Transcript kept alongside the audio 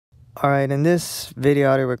Alright, in this video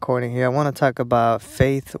audio recording here, I want to talk about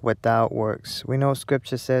faith without works. We know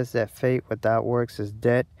scripture says that faith without works is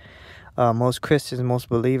dead. Most Christians, most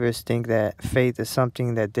believers think that faith is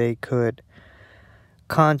something that they could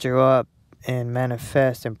conjure up and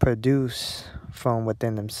manifest and produce from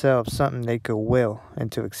within themselves, something they could will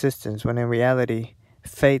into existence, when in reality,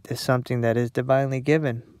 faith is something that is divinely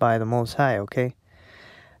given by the Most High, okay?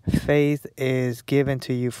 Faith is given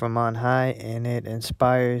to you from on high, and it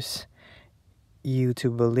inspires you to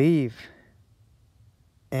believe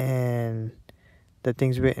in the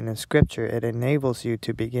things written in scripture. It enables you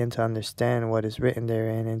to begin to understand what is written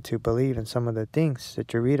therein and to believe in some of the things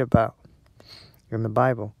that you read about in the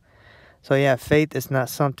Bible. So yeah, faith is not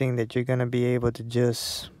something that you're going to be able to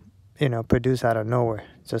just, produce out of nowhere,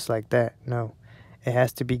 just like that. No, it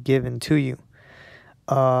has to be given to you.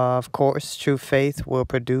 Of course, true faith will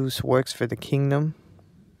produce works for the kingdom,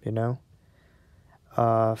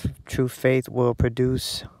 True faith will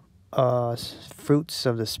produce fruits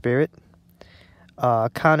of the Spirit.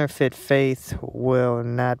 Counterfeit faith will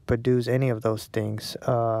not produce any of those things.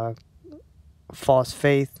 False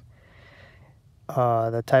faith,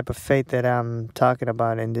 the type of faith that I'm talking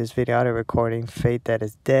about in this video audio recording, faith that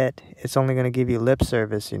is dead, it's only going to give you lip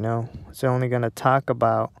service, It's only going to talk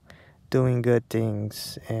about doing good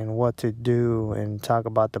things and what to do and talk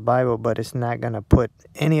about the Bible, but it's not going to put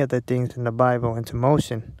any of the things in the Bible into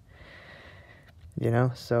motion,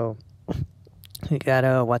 So you got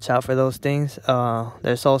to watch out for those things.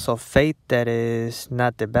 There's also faith that is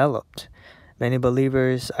not developed. Many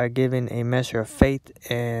believers are given a measure of faith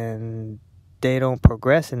and they don't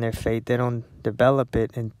progress in their faith. They don't develop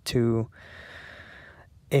it into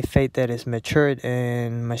a faith that is matured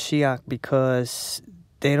in Mashiach because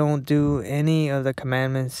they don't do any of the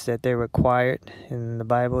commandments that they're required in the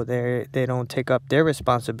Bible. They don't take up their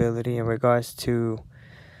responsibility in regards to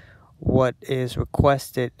what is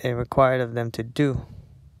requested and required of them to do.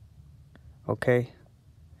 Okay?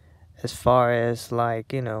 As far as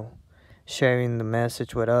sharing the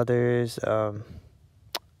message with others,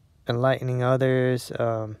 enlightening others,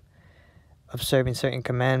 observing certain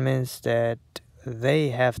commandments that they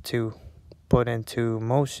have to put into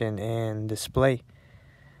motion and display.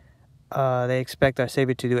 They expect our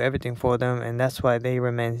Savior to do everything for them, and that's why they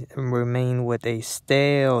remain with a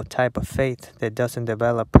stale type of faith that doesn't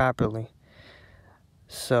develop properly.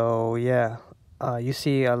 So yeah, you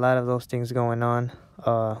see a lot of those things going on.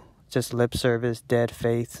 Just lip service, dead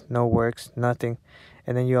faith, no works, nothing.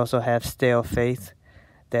 And then you also have stale faith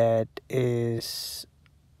that is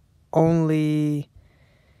only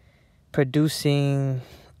producing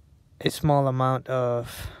a small amount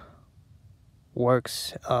of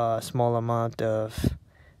works, a small amount of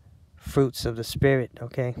fruits of the Spirit,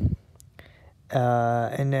 okay?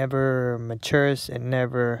 It never matures, it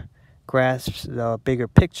never grasps the bigger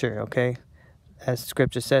picture, okay? As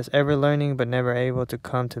scripture says, ever learning but never able to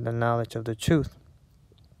come to the knowledge of the truth.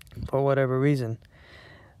 For whatever reason,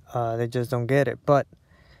 they just don't get it. But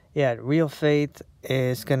yeah, real faith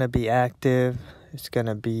is going to be active. It's going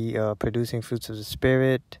to be producing fruits of the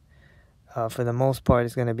Spirit. For the most part,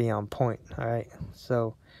 it's going to be on point. All right.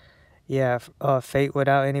 So, yeah, faith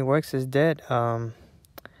without any works is dead.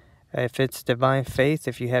 If it's divine faith,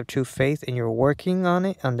 if you have true faith and you're working on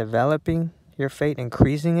it, on developing your faith,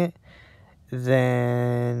 increasing it,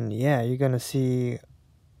 then, yeah, you're going to see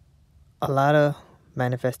a lot of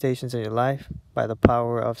manifestations in your life by the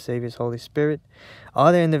power of Savior's Holy Spirit.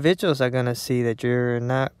 Other individuals are going to see that you're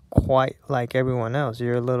not quite like everyone else.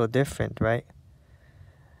 You're a little different, right?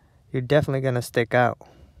 You're definitely going to stick out,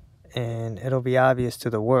 and it'll be obvious to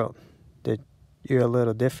the world that you're a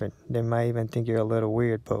little different. They might even think you're a little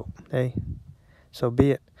weird, but hey, so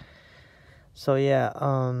be it. So yeah,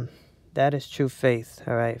 that is true faith,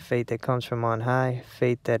 all right? Faith that comes from on high,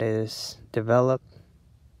 faith that is developed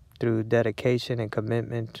through dedication and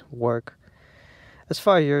commitment, work, as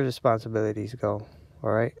far as your responsibilities go,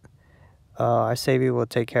 all right? Our Savior will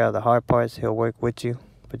take care of the hard parts. He'll work with you,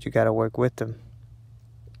 but you got to work with him.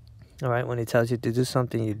 All right, when he tells you to do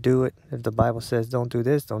something, you do it. If the Bible says don't do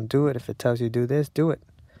this, don't do it. If it tells you do this, do it.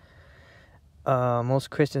 Most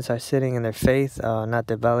Christians are sitting in their faith, not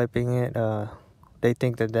developing it. They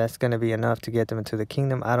think that that's going to be enough to get them into the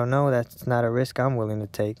kingdom. I don't know. That's not a risk I'm willing to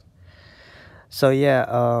take. So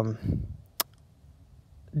yeah,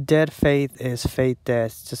 dead faith is faith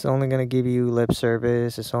that's just only going to give you lip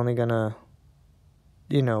service. It's only going to,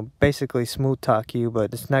 basically smooth talk you,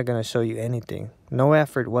 but it's not going to show you anything. No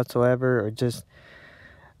effort whatsoever, or just,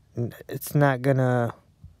 it's not going to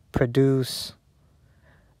produce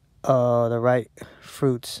the right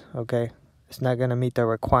fruits, okay? It's not going to meet the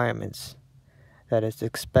requirements. that is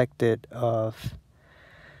expected of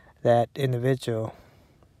that individual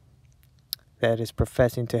that is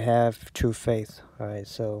professing to have true faith. All right,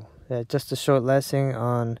 so just a short lesson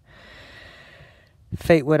on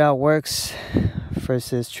faith without works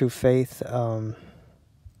versus true faith. Know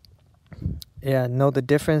the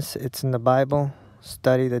difference. It's in the Bible.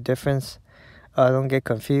 Study the difference. Don't get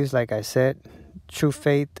confused. Like I said, true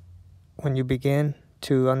faith, when you begin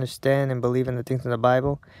to understand and believe in the things in the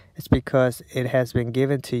Bible, it's because it has been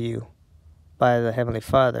given to you by the Heavenly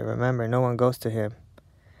Father. Remember, no one goes to Him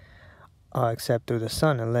except through the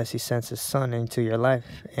Son, unless He sends His Son into your life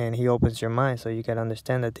and He opens your mind so you can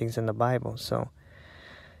understand the things in the Bible. So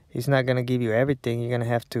He's not going to give you everything. You're going to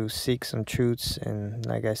have to seek some truths and,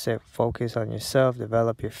 like I said, focus on yourself,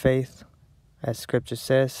 develop your faith. As Scripture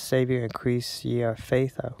says, Savior, increase ye our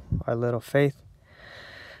faith, our little faith.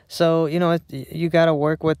 So, you got to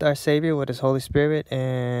work with our Savior, with His Holy Spirit,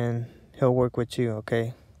 and He'll work with you,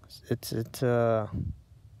 okay? It's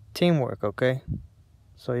teamwork, okay?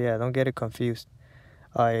 So, don't get it confused.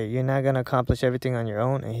 You're not going to accomplish everything on your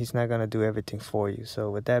own, and He's not going to do everything for you. So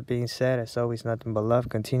with that being said, as always, nothing but love.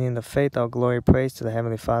 Continue in the faith. All glory, praise to the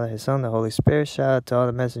Heavenly Father, His Son, the Holy Spirit. Shout out to all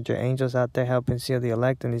the messenger angels out there helping seal the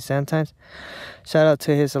elect in these end times. Shout out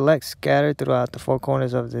to His elect scattered throughout the four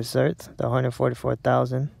corners of this earth, the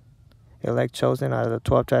 144,000 elect chosen out of the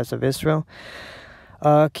 12 tribes of Israel.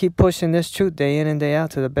 Keep pushing this truth day in and day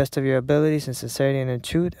out to the best of your abilities and sincerity and in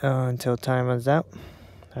truth until time runs out.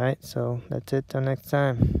 Alright, so that's it. Till next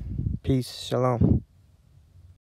time. Peace. Shalom.